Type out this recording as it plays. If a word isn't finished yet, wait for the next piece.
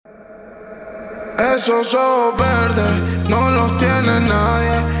Esos ojos verdes no los tiene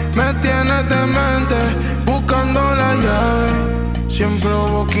nadie. Me tienes demente buscando la llave. Siempre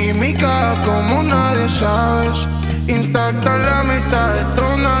hubo química como nadie sabes. Intacta la amistad,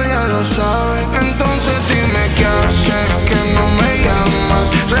 esto nadie lo sabe. Entonces dime qué haces, que no me llamas.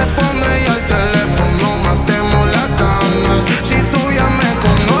 Responde ya al teléfono, matemos las ganas. Si tú ya me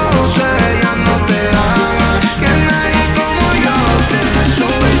conoces, ya no te hagas. Que nadie como yo te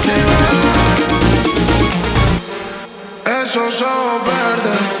sube y te baja. Esos ojos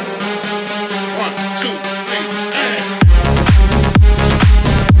verdes.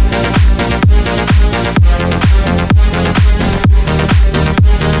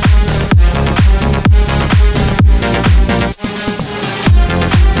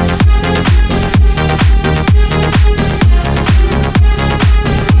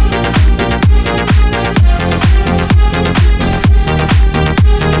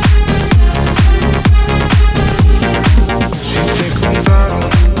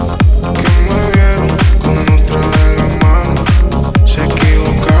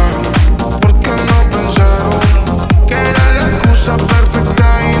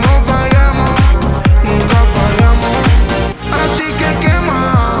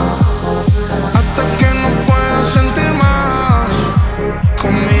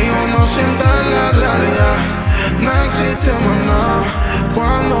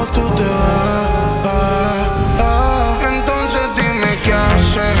 Cuando tú te